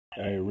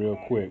Hey, real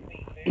quick,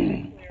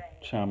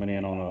 chiming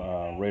in on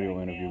a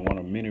radio interview, one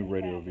of many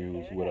radio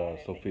reviews with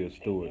Sophia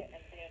Stewart.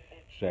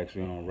 She's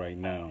actually on right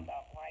now.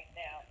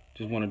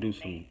 Just want to do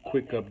some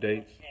quick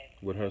updates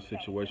with her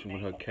situation,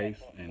 with her case,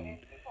 and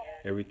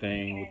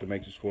everything with the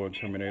Matrix 4 and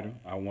Terminator.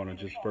 I want to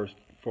just first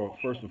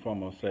and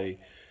foremost say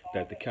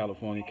that the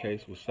California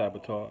case was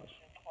sabotaged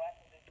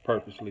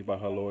purposely by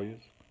her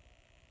lawyers,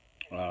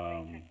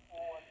 um,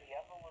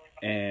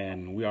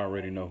 and we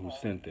already know who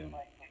sent them.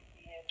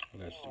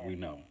 We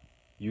know.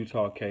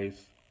 Utah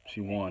case, she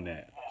won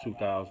that.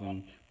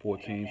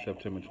 2014,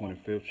 September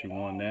 25th, she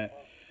won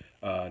that.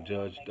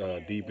 Judge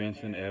D.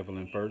 Benson,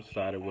 Evelyn First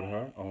sided with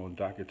her on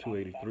docket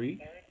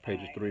 283,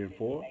 pages 3 and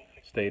 4,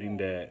 stating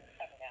that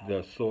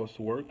the source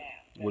work,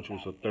 which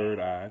was a third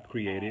eye,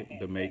 created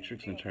the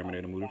Matrix and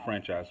Terminator movie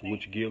franchise,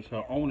 which gives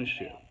her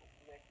ownership.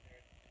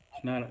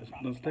 It's not.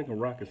 Let's take a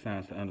rocket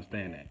science to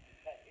understand that.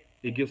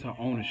 It gives her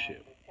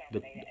ownership.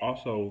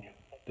 Also,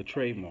 the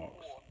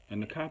trademarks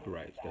and the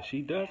copyrights that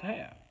she does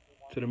have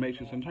to the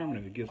Matrix and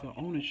Terminator gives her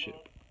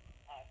ownership.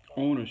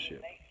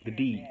 Ownership, the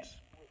deeds.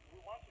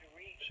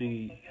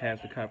 She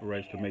has the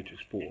copyrights to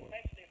Matrix 4.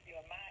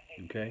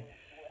 Okay?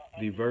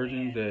 The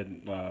versions that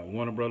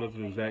Warner Brothers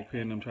and Zach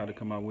Penn them tried to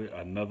come out with,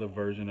 another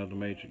version of the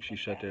Matrix, she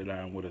shut that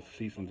down with a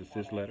cease and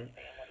desist letter.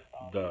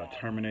 The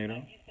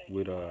Terminator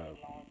with the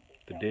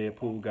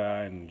Deadpool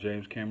guy and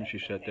James Cameron, she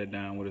shut that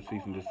down with a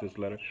cease and desist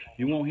letter.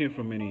 You won't hear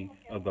from any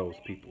of those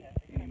people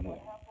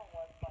anymore.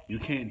 You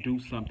can't do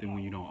something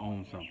when you don't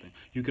own something.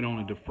 You can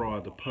only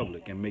defraud the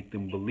public and make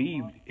them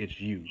believe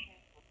it's you.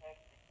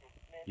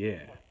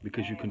 Yeah,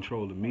 because you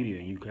control the media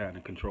and you kind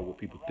of control what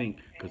people think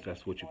because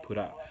that's what you put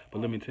out. But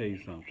let me tell you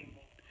something.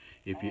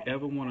 If you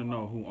ever want to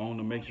know who owned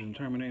the Matrix and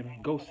Terminator,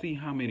 go see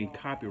how many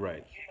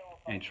copyrights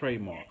and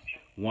trademarks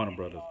Warner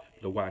Brothers,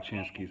 the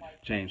Wachinskis,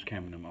 James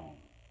Cameron own.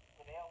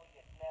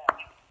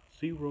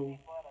 Zero.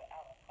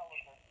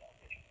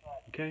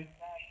 Okay?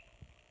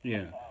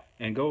 Yeah.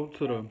 And go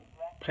to the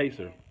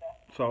Pacer,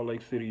 Salt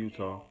Lake City,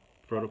 Utah,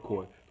 federal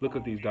court. Look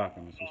up these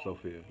documents with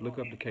Sophia. Look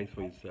up the case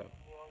for yourself.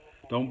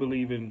 Don't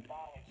believe in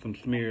some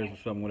smears or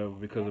something, whatever,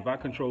 because if I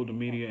controlled the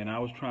media and I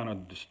was trying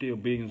to steal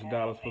billions of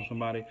dollars from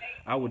somebody,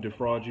 I would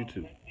defraud you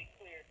too.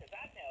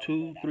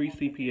 3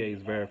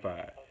 CPAs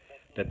verified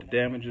that the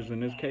damages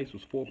in this case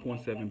was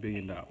 $4.7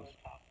 billion.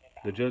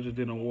 The judges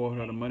didn't award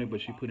her the money,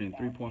 but she put in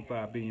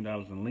 $3.5 billion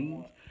in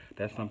liens.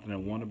 That's something that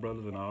Warner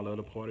Brothers and all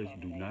other parties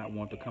do not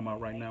want to come out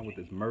right now with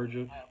this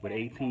merger with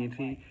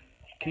AT&T.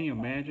 Can you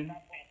imagine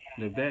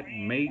if that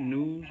made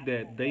news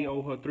that they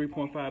owe her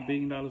 $3.5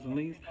 billion in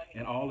liens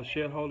and all the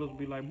shareholders would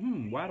be like,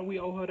 why do we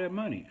owe her that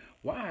money?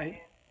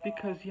 Why?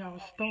 Because y'all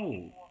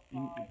stole.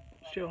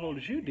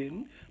 Shareholders, you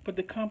didn't, but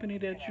the company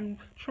that you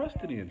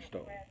trusted in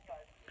stole.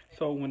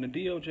 So when the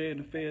DOJ and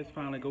the feds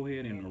finally go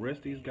ahead and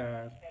arrest these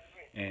guys,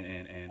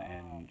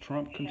 and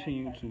Trump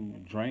continued to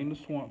drain the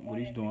swamp, what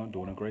he's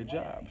doing a great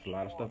job. There's a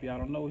lot of stuff y'all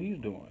don't know what he's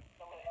doing.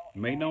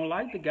 You may not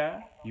like the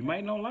guy, you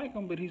might not like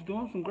him, but he's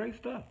doing some great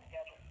stuff.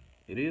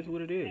 It is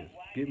what it is.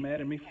 Get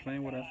mad at me for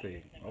saying what I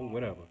said. Oh,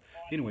 whatever.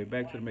 Anyway,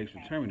 back to the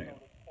Matrix Terminator.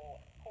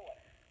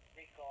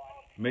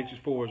 Matrix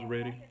 4 is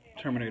ready.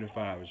 Terminator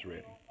 5 is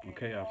ready.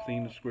 Okay, I've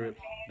seen the scripts.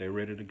 They're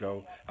ready to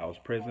go. I was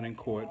present in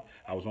court.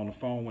 I was on the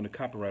phone when the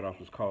copyright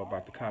office called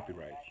about the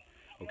copyrights.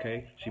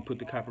 Okay, she put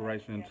the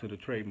copyrights into the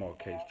trademark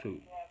case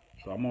too.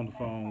 So I'm on the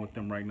phone with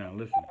them right now.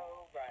 Listen.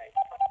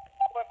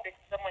 If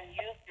someone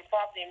used your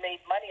property and made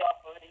money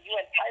off of it, and you're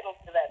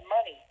entitled to that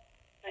money.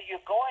 So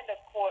you're going to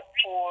court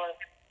for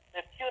the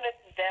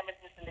punitive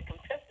damages and the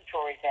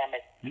compensatory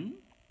damage.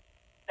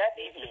 That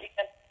needs to be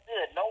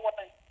understood. No one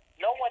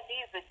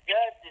needs a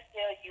judge to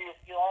tell you if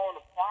you own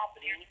a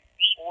property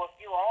or if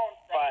you own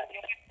something.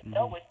 You have to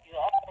know what you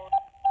own.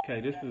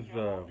 Okay, this is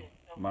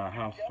my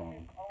house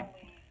phone.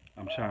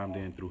 I'm chimed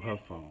in through her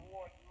phone.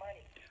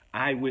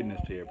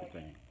 Eyewitness to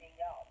everything.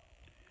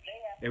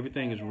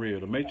 Everything is real.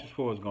 The Matrix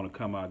 4 is going to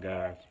come out,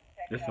 guys.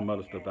 There's some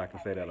other stuff I can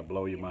say that'll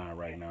blow your mind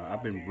right now.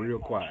 I've been real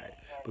quiet.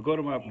 But go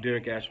to my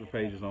Derek Ashford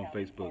pages on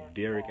Facebook.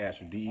 Derek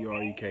Ashford,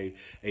 DEREKASHFORD.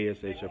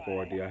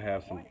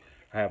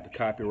 I have the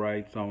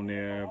copyrights on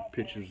there,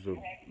 pictures of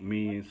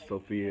me and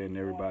Sophia and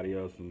everybody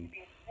else, and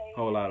a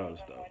whole lot of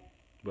other stuff.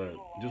 But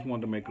just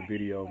wanted to make a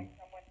video.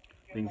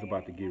 Things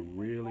about to get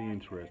really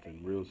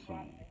interesting real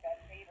soon.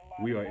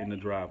 We are in the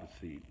driver's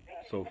seat.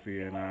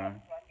 Sophia and I.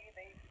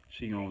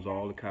 She owns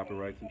all the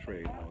copyrights and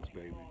trademarks,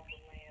 baby.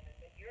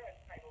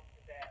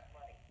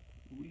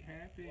 We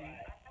happy.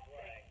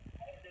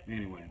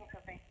 Anyway,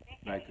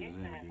 back to this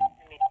interview.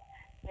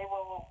 They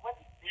were, what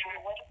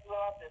through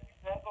all the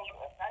struggle.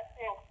 I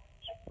said,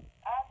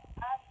 I'm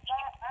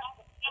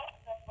the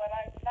victim, but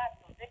I'm not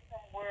the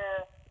victim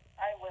where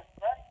I was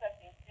done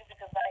something to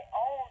because I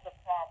own the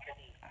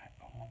property.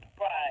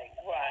 Right.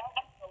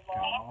 Got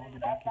all the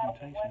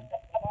documentation.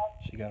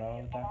 She got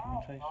all the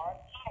documentation.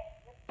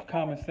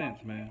 Common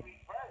sense, man.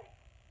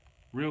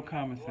 Real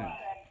common sense.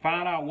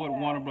 Find out what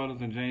Warner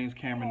Brothers and James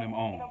Cameron them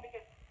own.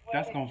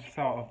 That's going to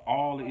solve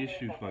all the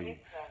issues for you.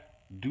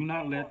 Do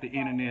not let the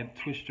internet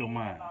twist your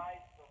mind.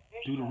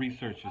 Do the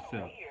research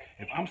yourself.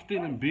 If I'm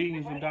stealing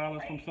billions of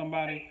dollars from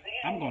somebody,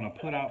 I'm going to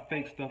put out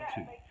fake stuff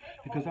too.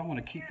 Because I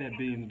want to keep that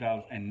billions of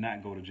dollars and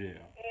not go to jail.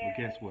 But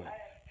guess what?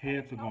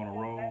 Heads are going to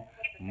roll.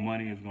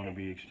 Money is going to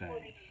be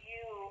exchanged.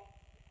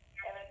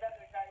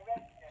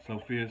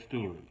 Sophia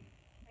Stewart,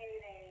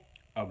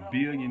 $1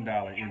 billion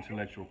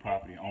intellectual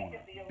property owner.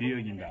 $1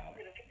 billion.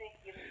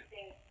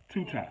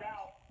 2 times.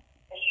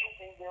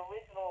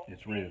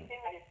 It's real.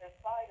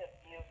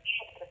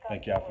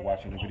 Thank y'all for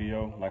watching the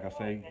video. Like I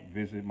say,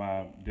 visit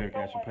my Derek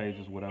Asher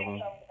pages, whatever.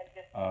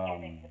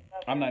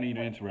 I'm not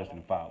even interested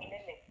in followers.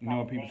 You know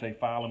when people say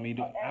follow me?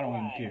 I don't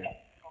even care.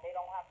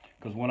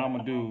 Because what I'm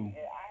gonna do,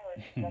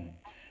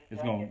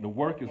 the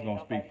work is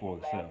gonna speak for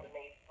itself.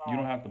 You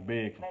don't have to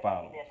beg for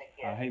followers.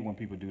 I hate when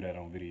people do that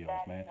on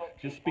videos, man.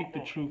 Just speak the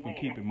truth and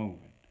keep it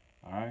moving.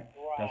 All right?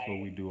 That's what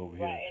we do over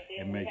here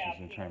at Matrix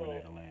and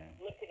Terminator Land.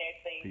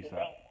 Peace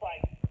out.